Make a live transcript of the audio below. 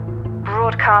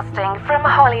Broadcasting from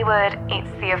Hollywood,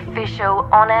 it's the official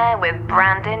On Air with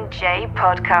Brandon J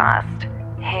podcast.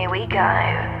 Here we go.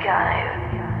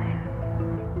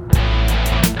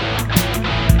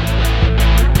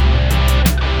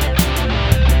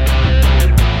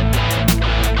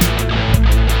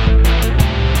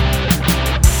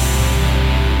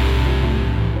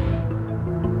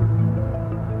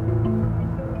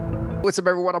 What's up,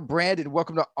 everyone? I'm Brandon.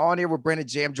 Welcome to On Air with Brandon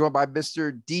J. I'm joined by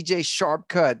Mr. DJ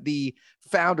Sharpcut, the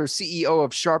founder, CEO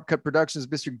of Sharpcut Productions,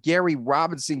 Mr. Gary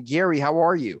Robinson. Gary, how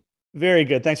are you? Very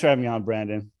good. Thanks for having me on,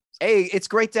 Brandon. Hey, it's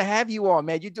great to have you on,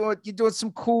 man. You're doing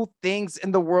some cool things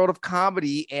in the world of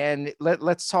comedy, and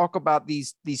let's talk about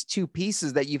these two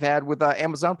pieces that you've had with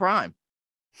Amazon Prime.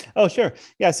 Oh, sure.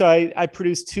 Yeah. So I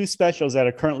produced two specials that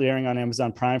are currently airing on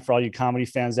Amazon Prime for all you comedy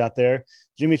fans out there: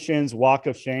 Jimmy Shin's Walk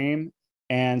of Shame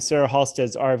and Sarah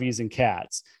Halstead's RVs and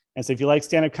Cats. And so if you like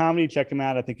stand-up comedy, check them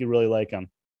out. I think you'd really like them.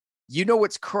 You know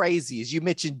what's crazy is you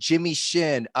mentioned Jimmy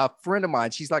Shin, a friend of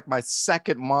mine. She's like my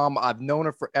second mom. I've known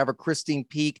her forever. Christine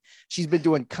Peak. She's been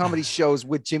doing comedy shows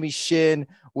with Jimmy Shin,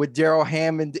 with Daryl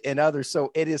Hammond and others. So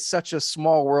it is such a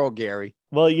small world, Gary.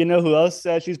 Well, you know who else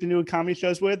she's been doing comedy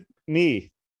shows with?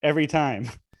 Me, every time.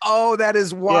 Oh, that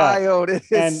is wild. Yeah.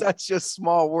 It is such a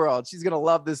small world. She's going to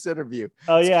love this interview.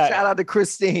 Oh, yeah. So shout out to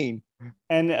Christine.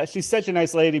 And she's such a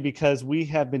nice lady because we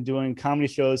have been doing comedy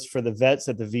shows for the vets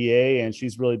at the VA, and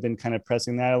she's really been kind of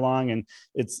pressing that along. And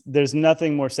there's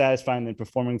nothing more satisfying than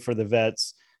performing for the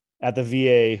vets at the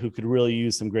VA who could really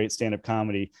use some great stand-up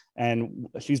comedy. And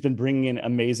she's been bringing in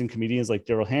amazing comedians like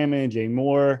Daryl Hammond, Jay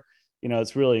Moore. You know,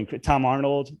 it's really Tom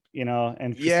Arnold, you know,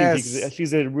 and Christine,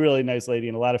 she's a really nice lady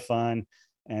and a lot of fun.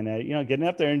 And, you know, getting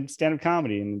up there and stand-up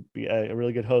comedy and be a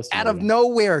really good host. Out of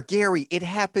nowhere, Gary, it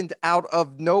happened out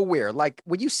of nowhere. Like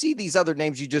when you see these other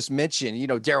names you just mentioned, you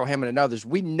know, Daryl Hammond and others,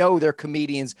 we know they're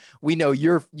comedians. We know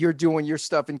you're doing your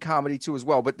stuff in comedy too as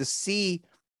well. But to see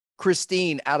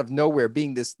Christine out of nowhere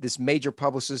being this major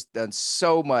publicist, done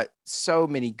so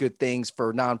many good things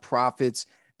for nonprofits,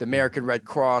 the American Red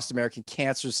Cross, the American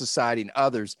Cancer Society, and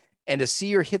others. And to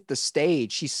see her hit the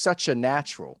stage, she's such a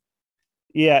natural.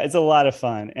 Yeah, it's a lot of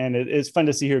fun. And it's fun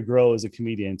to see her grow as a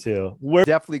comedian, too. We're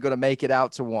definitely going to make it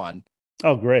out to one.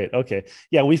 Oh, great. Okay.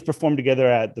 Yeah, we've performed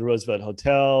together at the Roosevelt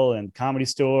Hotel and Comedy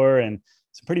Store and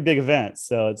some pretty big events.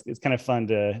 So it's kind of fun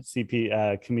to see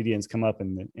comedians come up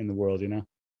in the world, you know?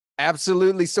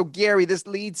 Absolutely. So, Gary, this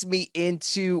leads me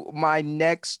into my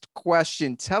next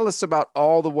question. Tell us about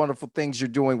all the wonderful things you're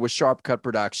doing with Sharpcut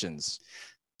Productions.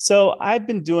 So I've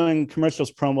been doing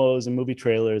commercials, promos, and movie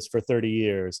trailers for 30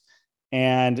 years.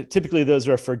 And typically those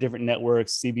are for different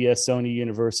networks, CBS, Sony,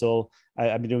 Universal.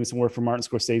 I've been doing some work for Martin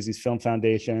Scorsese's Film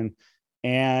Foundation.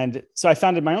 And so I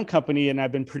founded my own company and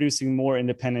I've been producing more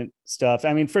independent stuff.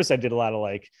 I mean, first I did a lot of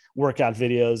like workout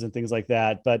videos and things like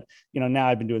that. But, you know, now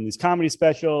I've been doing these comedy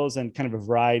specials and kind of a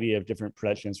variety of different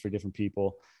productions for different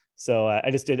people. So I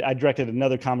directed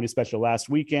another comedy special last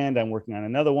weekend. I'm working on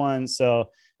another one. So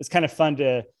it's kind of fun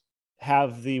to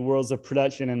have the worlds of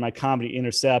production and my comedy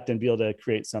intercept and be able to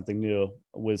create something new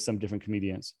with some different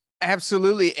comedians.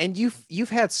 Absolutely. And you've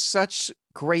had such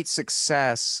great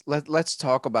success. Let's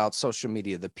talk about social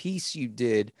media. The piece you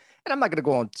did, and I'm not going to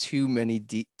go on too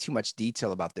much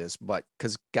detail about this, but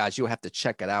because guys, you'll have to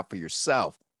check it out for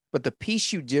yourself. But the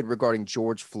piece you did regarding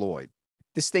George Floyd,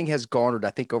 this thing has garnered,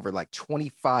 I think, over like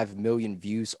 25 million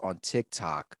views on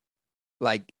TikTok.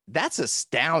 Like that's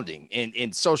astounding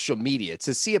in social media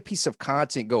to see a piece of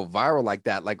content go viral like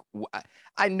that. Like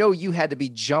I know you had to be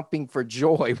jumping for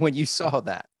joy when you saw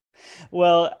that.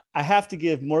 Well, I have to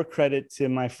give more credit to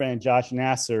my friend Josh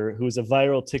Nasser, who's a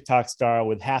viral TikTok star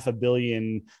with 500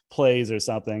 million plays or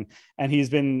something. And he's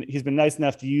been nice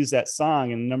enough to use that song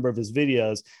in a number of his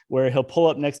videos where he'll pull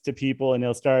up next to people and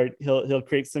he'll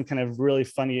create some kind of really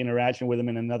funny interaction with them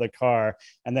in another car.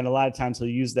 And then a lot of times he'll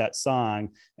use that song.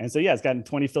 And so, yeah, it's gotten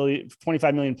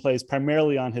 25 million plays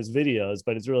primarily on his videos,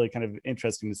 but it's really kind of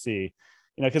interesting to see.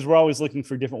 You know, because we're always looking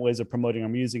for different ways of promoting our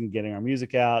music and getting our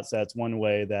music out. So that's one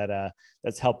way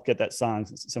that's helped get that song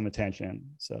some attention.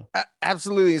 So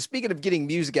absolutely. And speaking of getting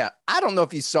music out, I don't know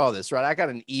if you saw this, right? I got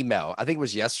an email, I think it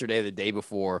was yesterday or the day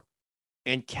before,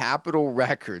 and Capitol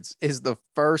Records is the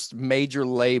first major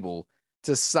label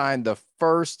to sign the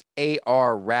first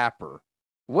AR rapper.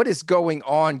 What is going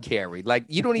on, Gary? Like,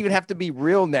 you don't even have to be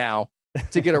real now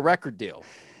to get a record deal.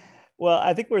 Well,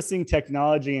 I think we're seeing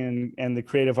technology and the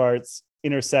creative arts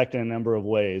intersect in a number of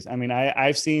ways. I mean,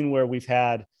 I've seen where we've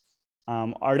had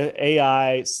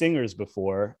AI singers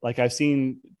before. Like I've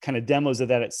seen kind of demos of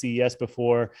that at CES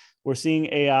before. We're seeing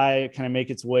AI kind of make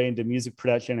its way into music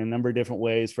production in a number of different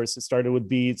ways. First, it started with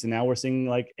beats, and now we're seeing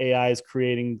like AI is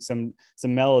creating some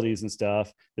melodies and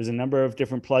stuff. There's a number of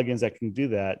different plugins that can do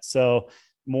that. So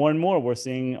more and more, we're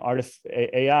seeing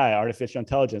AI, artificial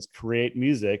intelligence, create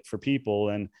music for people,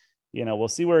 and we'll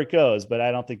see where it goes. But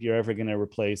I don't think you're ever going to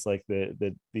replace like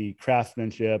the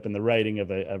craftsmanship and the writing of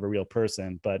a real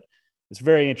person. But it's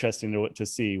very interesting to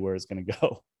see where it's going to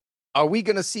go. Are we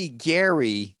going to see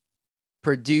Gary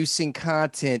producing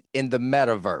content in the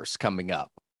metaverse coming up?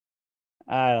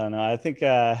 I don't know. I think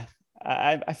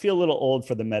I feel a little old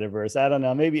for the metaverse. I don't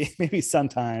know. Maybe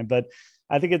sometime, but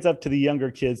I think it's up to the younger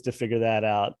kids to figure that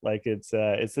out. Like it's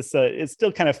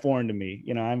still kind of foreign to me.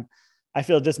 I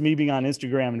feel just me being on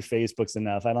Instagram and Facebook's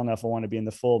enough. I don't know if I want to be in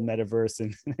the full metaverse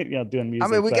and doing music.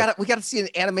 I mean, we got to see an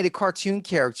animated cartoon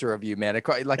character of you, man.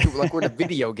 Like we're in a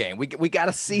video game. We got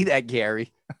to see that,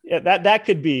 Gary. Yeah, that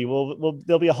could be.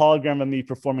 There'll be a hologram of me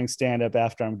performing stand up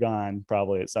after I'm gone,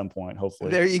 probably at some point.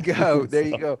 Hopefully. There you go. There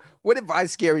you go. What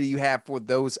advice, Gary, do you have for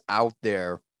those out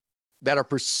there that are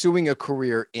pursuing a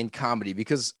career in comedy?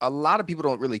 Because a lot of people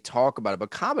don't really talk about it,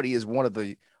 but comedy is one of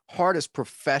the hardest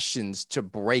professions to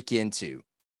break into.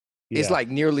 Yeah. It's like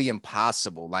nearly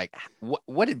impossible. Like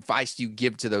what advice do you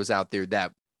give to those out there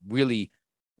that really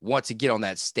want to get on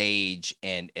that stage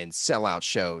and sell out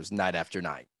shows night after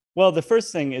night? Well, the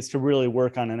first thing is to really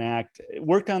work on an act,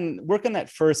 work on that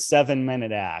first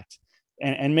 7-minute act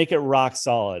and make it rock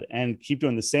solid, and keep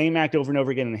doing the same act over and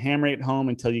over again and hammer it home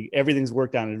until everything's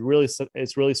worked out.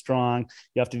 It's really strong.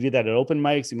 You have to do that at open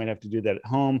mics. You might have to do that at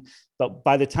home. But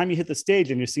by the time you hit the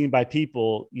stage and you're seen by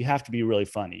people, you have to be really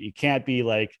funny. You can't be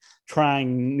like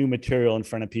trying new material in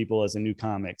front of people as a new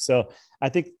comic. So I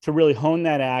think to really hone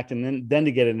that act and then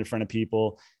to get it in front of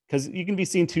people, because you can be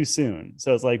seen too soon.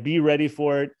 So it's like, be ready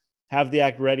for it, have the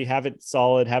act ready, have it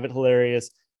solid, have it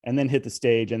hilarious, and then hit the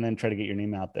stage and then try to get your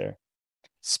name out there.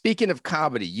 Speaking of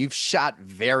comedy, you've shot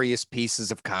various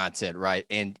pieces of content, right?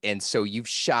 And so you've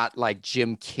shot like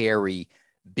Jim Carrey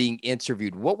being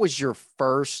interviewed. What was your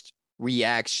first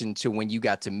reaction to when you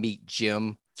got to meet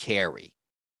Jim Carrey?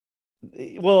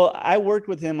 Well, I worked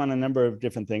with him on a number of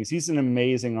different things. He's an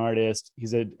amazing artist.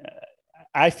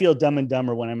 I feel Dumb and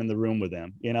Dumber when I'm in the room with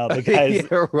him. The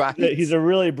guy's right. He's a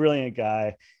really brilliant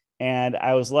guy. And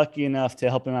I was lucky enough to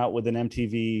help him out with an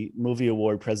MTV Movie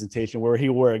Award presentation where he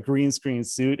wore a green screen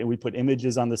suit and we put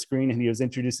images on the screen and he was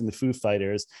introducing the Foo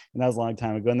Fighters. And that was a long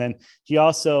time ago. And then he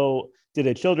also did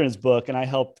a children's book, and I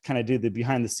helped kind of do the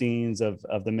behind the scenes of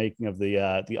the making of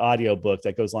the audio book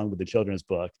that goes along with the children's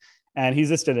book. And he's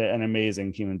just an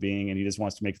amazing human being, and he just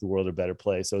wants to make the world a better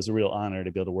place. So it was a real honor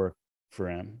to be able to work for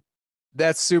him.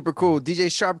 That's super cool. DJ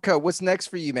Sharpcut, what's next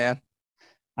for you, man?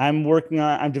 I'm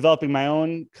developing my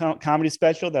own comedy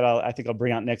special that I think I'll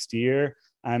bring out next year.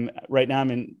 Right now I'm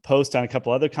in post on a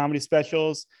couple other comedy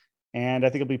specials, and I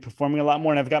think I'll be performing a lot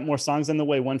more. And I've got more songs on the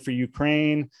way. One for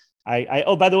Ukraine.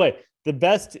 Oh, by the way, the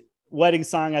best wedding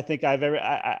song I think I've ever.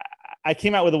 I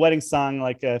came out with a wedding song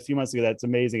like a few months ago. That's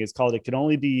amazing. It's called "It Could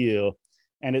Only Be You."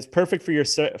 And it's perfect for your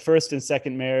first and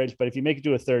second marriage. But if you make it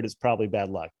to a third, it's probably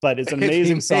bad luck. But it's an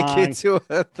amazing song. Make it to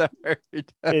a third.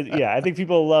 I think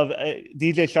people love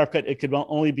DJ Sharpcut. It Could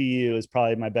Only Be You is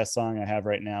probably my best song I have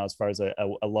right now as far as a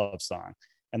love song.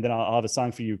 And then I'll have a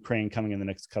song for Ukraine coming in the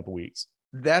next couple of weeks.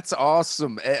 That's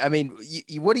awesome. I mean,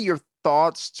 what are your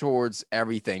thoughts towards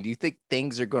everything? Do you think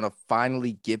things are going to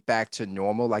finally get back to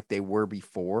normal like they were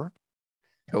before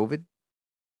COVID?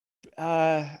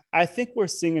 I think we're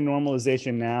seeing a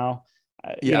normalization now.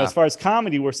 As far as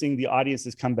comedy, we're seeing the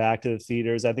audiences come back to the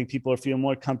theaters. I think people are feeling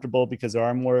more comfortable because there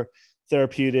are more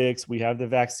therapeutics. We have the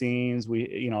vaccines.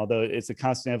 Although it's a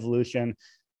constant evolution,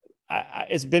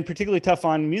 it's been particularly tough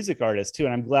on music artists too.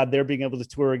 And I'm glad they're being able to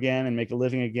tour again and make a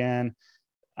living again.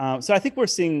 So I think we're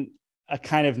seeing a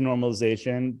kind of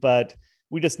normalization, but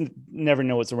we just never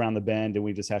know what's around the bend, and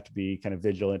we just have to be kind of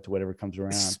vigilant to whatever comes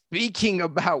around. Speaking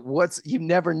about you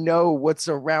never know what's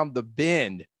around the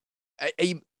bend.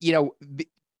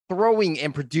 Throwing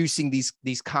and producing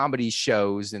these comedy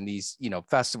shows and these,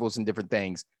 festivals and different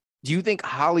things. Do you think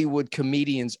Hollywood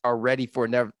comedians are ready for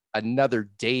another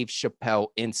Dave Chappelle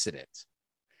incident?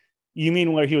 You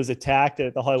mean where he was attacked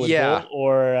at the Hollywood Bowl,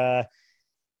 or?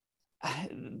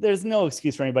 There's no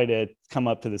excuse for anybody to come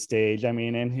up to the stage. I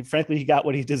mean, and frankly, he got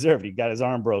what he deserved. He got his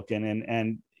arm broken.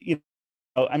 And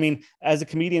as a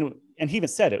comedian, and he even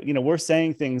said it, we're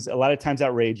saying things a lot of times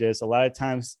outrageous, a lot of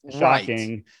times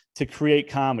shocking to create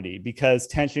comedy, because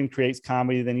tension creates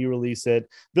comedy. Then you release it.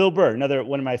 Bill Burr, another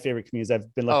one of my favorite comedians.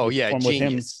 I've been lucky to perform with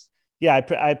him. Yeah,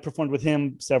 I performed with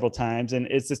him several times, and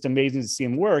it's just amazing to see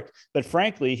him work. But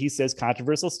frankly, he says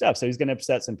controversial stuff, so he's going to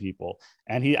upset some people.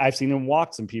 And I've seen him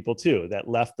walk some people too that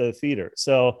left the theater.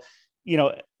 So,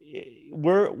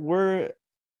 we're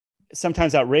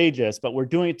sometimes outrageous, but we're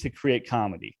doing it to create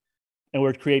comedy, and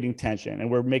we're creating tension,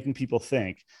 and we're making people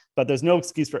think. But there's no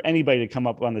excuse for anybody to come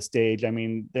up on the stage. I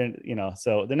mean,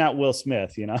 so they're not Will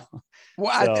Smith,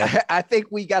 Well, So, I think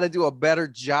we got to do a better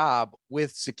job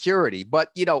with security. But,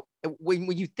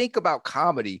 when you think about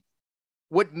comedy,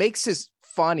 what makes this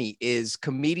funny is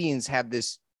comedians have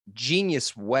this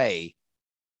genius way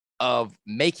of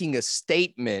making a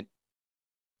statement,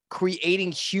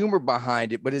 creating humor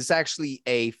behind it, but it's actually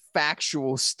a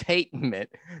factual statement.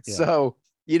 Yeah. So,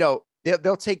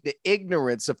 they'll take the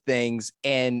ignorance of things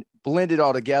and blend it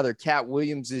all together. Cat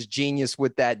Williams is genius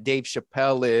with that. Dave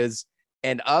Chappelle is,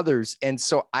 and others. And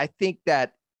so I think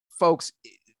that folks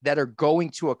that are going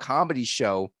to a comedy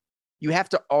show, you have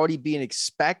to already be in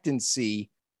expectancy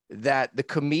that the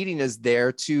comedian is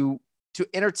there to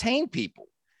entertain people,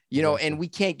 and we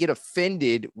can't get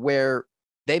offended where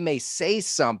they may say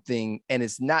something and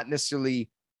it's not necessarily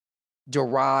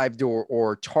derived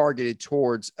or targeted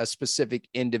towards a specific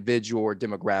individual or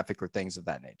demographic or things of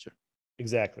that nature.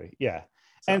 Exactly. Yeah.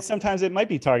 So. And sometimes it might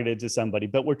be targeted to somebody,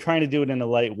 but we're trying to do it in a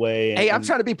light way. Hey, I'm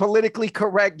trying to be politically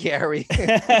correct, Gary.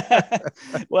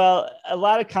 Well, a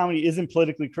lot of comedy isn't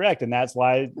politically correct. And that's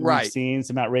why Right. we've seen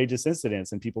some outrageous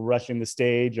incidents and people rushing the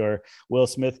stage, or Will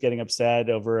Smith getting upset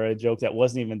over a joke that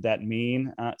wasn't even that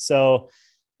mean.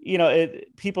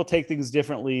 People take things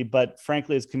differently, but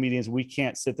frankly, as comedians, we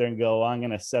can't sit there and go, I'm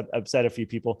going to upset a few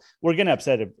people. We're going to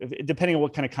upset it. Depending on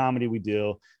what kind of comedy we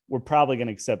do, we're probably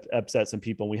going to upset some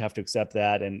people. We have to accept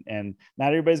that. And not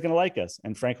everybody's going to like us.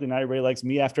 And frankly, not everybody likes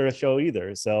me after a show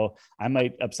either. So I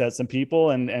might upset some people,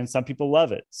 and some people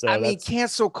love it. So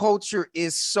cancel culture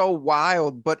is so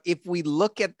wild. But if we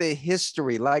look at the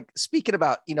history, like speaking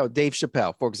about, Dave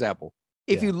Chappelle, for example,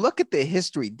 if you look at the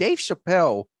history, Dave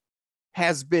Chappelle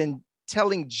has been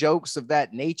telling jokes of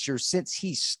that nature since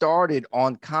he started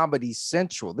on Comedy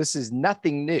Central. This is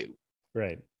nothing new.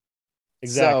 Right.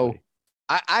 Exactly. So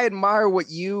I admire what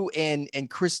you and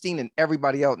Christine and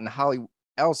everybody else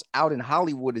out in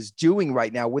Hollywood is doing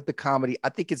right now with the comedy. I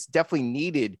think it's definitely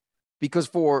needed because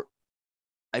for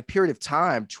a period of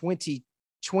time,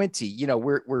 2020,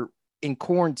 we're in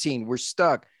quarantine, we're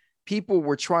stuck. People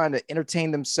were trying to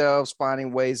entertain themselves,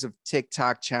 finding ways of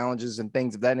TikTok challenges and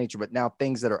things of that nature. But now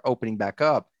things that are opening back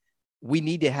up, we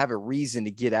need to have a reason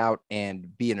to get out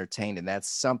and be entertained. And that's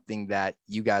something that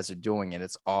you guys are doing. And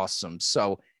it's awesome.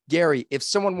 So, Gary, if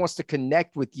someone wants to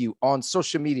connect with you on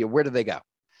social media, where do they go?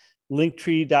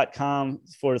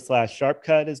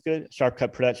 Linktree.com/Sharpcut is good.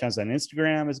 Sharpcut Productions on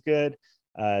Instagram is good.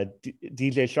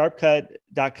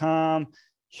 DJSharpcut.com.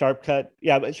 Sharpcut.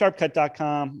 Yeah, but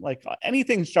Sharpcut.com, like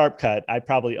anything Sharpcut, I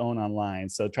probably own online.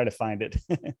 So try to find it.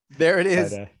 There it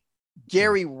is.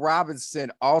 Gary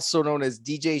Robinson, also known as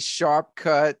DJ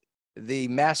Sharpcut, the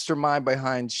mastermind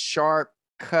behind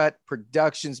Sharpcut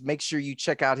Productions. Make sure you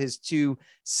check out his 2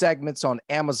 segments on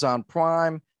Amazon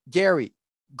Prime. Gary,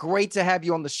 great to have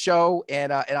you on the show,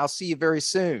 and I'll see you very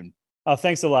soon. Oh,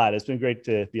 thanks a lot. It's been great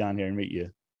to be on here and meet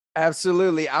you.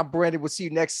 Absolutely. I'm Brandon. We'll see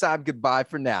you next time. Goodbye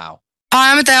for now.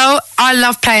 Hi, I'm Adele. I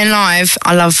love playing live.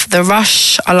 I love the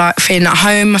rush. I like feeling at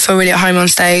home. I feel really at home on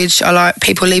stage. I like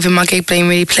people leaving my gig being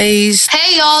really pleased.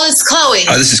 Hey, y'all, it's Chloe.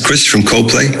 Hi, this is Chris from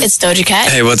Coldplay. It's Doja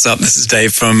Cat. Hey, what's up? This is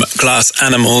Dave from Glass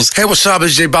Animals. Hey, what's up?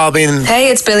 It's J Balvin.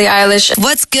 Hey, it's Billie Eilish.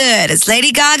 What's good? It's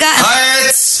Lady Gaga. Hi,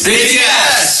 it's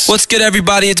BTS. What's good,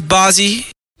 everybody? It's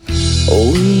Bozzy.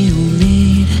 Oh, we all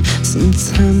need some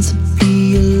time to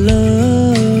be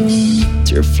alone,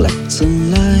 to reflect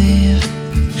on life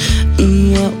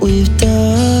and what we've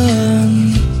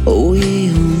done. Oh, we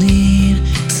all need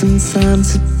some time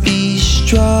to be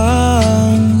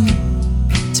strong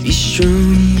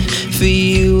for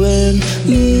you and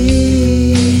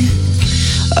me.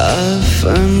 Our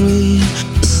family,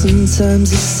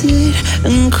 sometimes I sit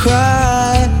and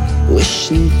cry,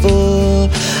 wishing for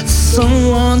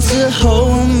someone to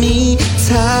hold me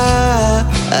tight,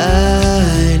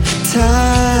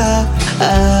 tight.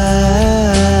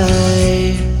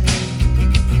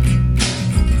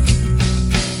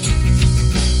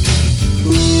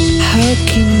 How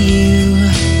can you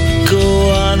go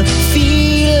on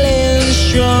feeling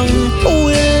strong? Will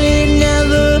it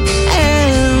never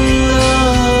end?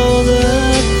 All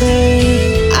the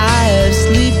pain, I have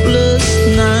sleepless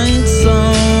nights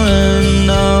on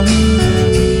and on.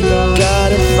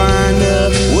 Gotta find a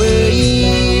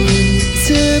way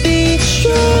to be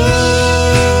strong,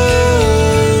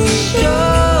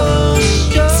 strong.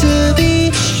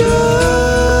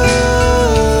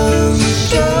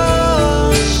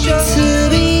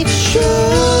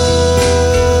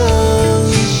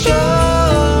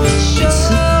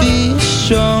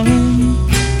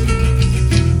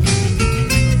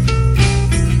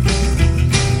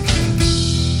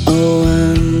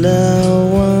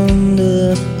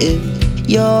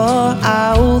 you're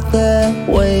out there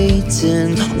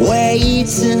waiting,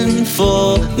 waiting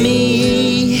for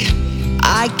me.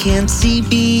 I can't see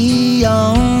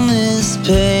beyond this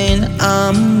pain.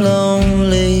 I'm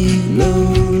lonely,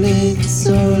 lonely,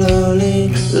 so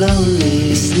lonely,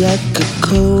 lonely. It's like a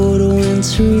cold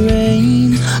winter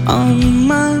rain on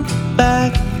my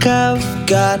back. I've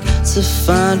got to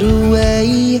find a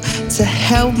way to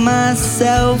help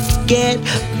myself get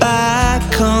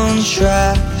back on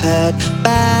track,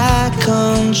 back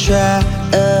on track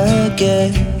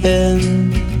again.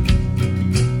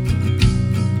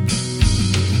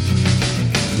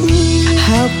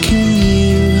 How can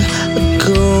you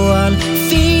go on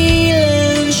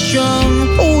feeling strong?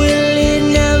 Will it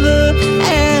never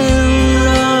end?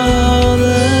 All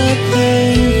the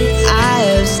pain, I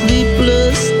have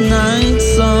sleepless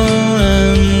nights on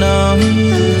and on.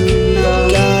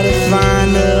 Gotta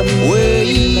find a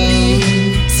way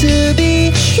to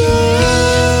be strong,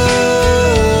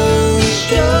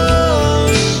 strong,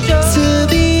 to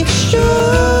be strong,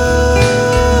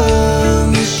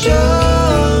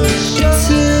 strong,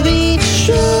 to be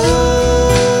strong,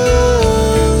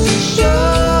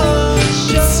 strong,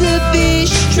 to be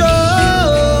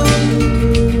strong.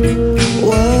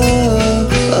 Whoa,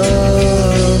 oh,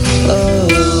 oh.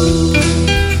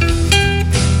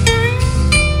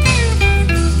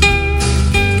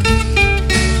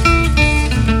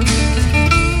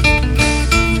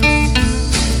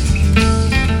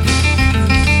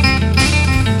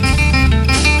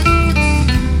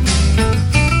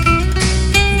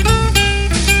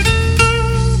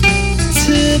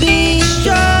 To be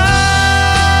strong,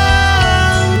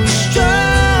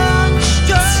 strong,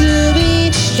 strong. To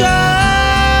be strong,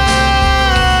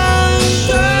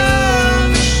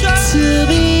 strong, strong. To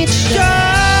be strong,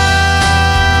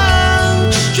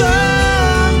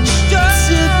 strong, strong.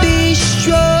 To be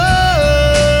strong.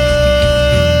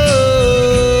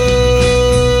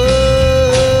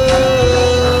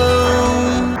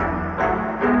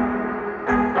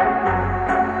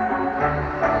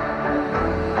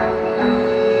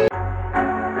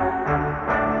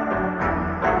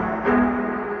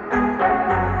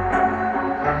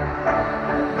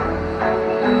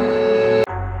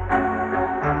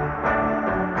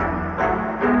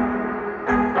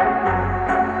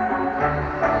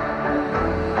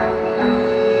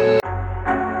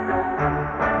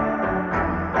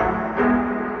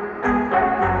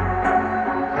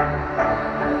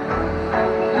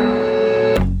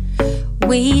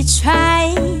 We try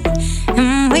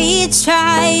and we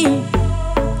try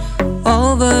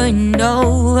over and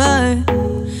over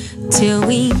till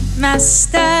we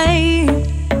master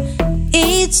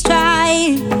each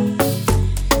try,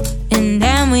 and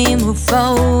then we move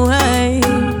forward.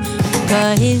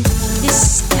 But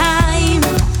this time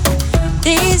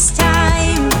is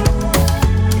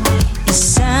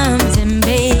something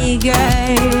bigger.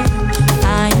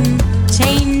 I'm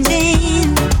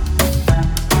changing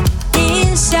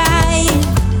inside,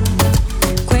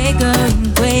 quicker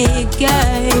and quicker.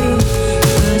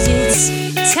 'Cause it's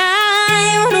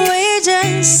time when we're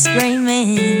just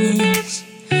reminisce,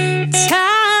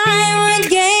 time when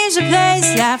games are played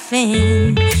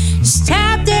laughing. This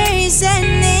chapter is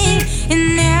ending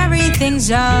and everything's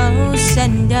all said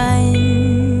and done.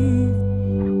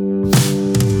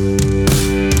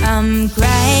 I'm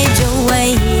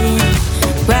graduating,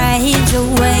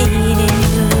 graduating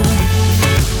you.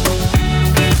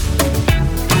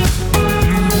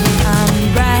 I'm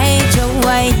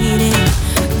graduating,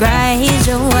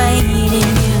 graduating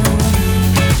you.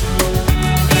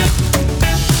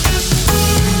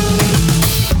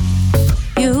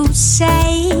 You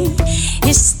say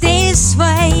it's this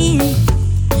way,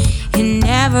 it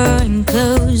never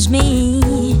includes me.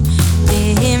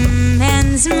 The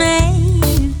man's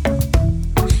made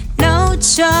no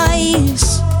choice,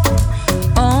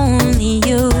 only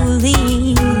you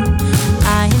lead.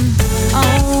 I'm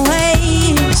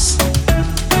always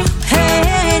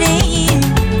hurting,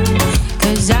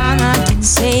 'cause I'm not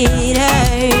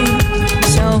considered.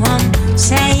 So I'm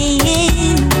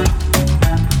saying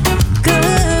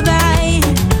goodbye,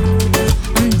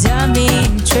 I'm done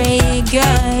being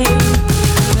triggered.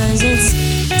 'Cause it's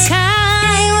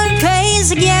time when praise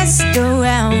gets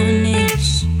around us,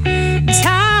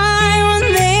 time when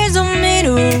there's a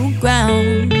middle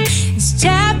ground. This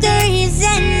chapter is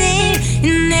ending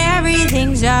and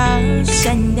everything's all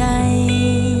said and done.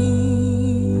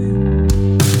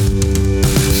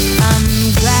 I'm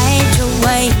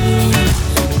graduating,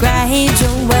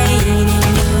 graduating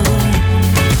you.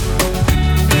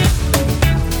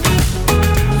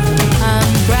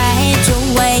 I'm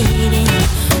graduating,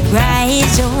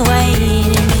 graduating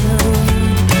you.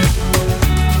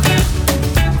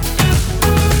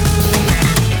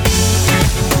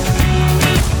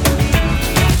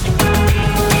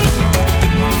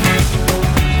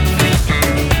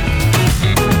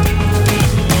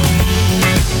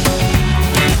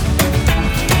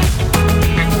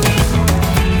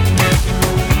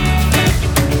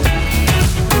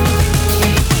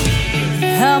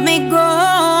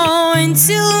 into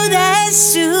the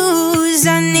shoes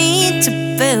I need to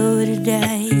fill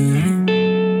today.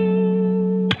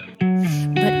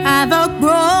 But I've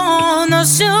outgrown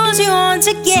those shoes you want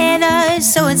together,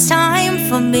 so it's time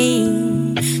for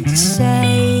me to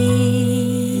say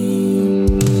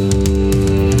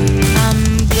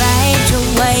I'm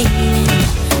graduating,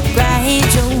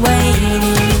 graduating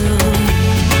you.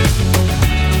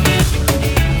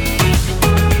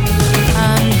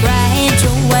 I'm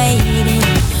graduating,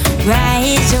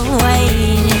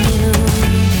 graduating you.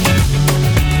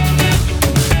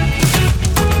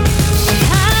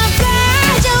 I'm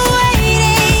graduating,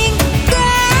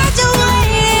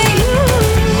 graduating you.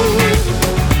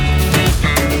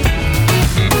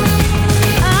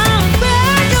 I'm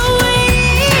graduating,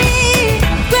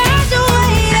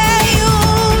 graduating you.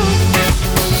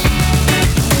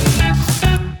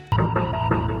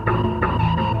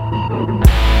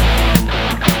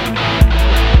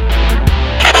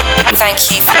 Thank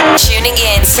you for tuning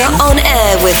in to On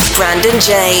Air with Brandon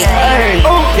J.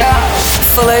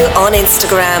 Follow on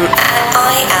Instagram at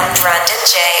I am Brandon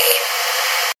J.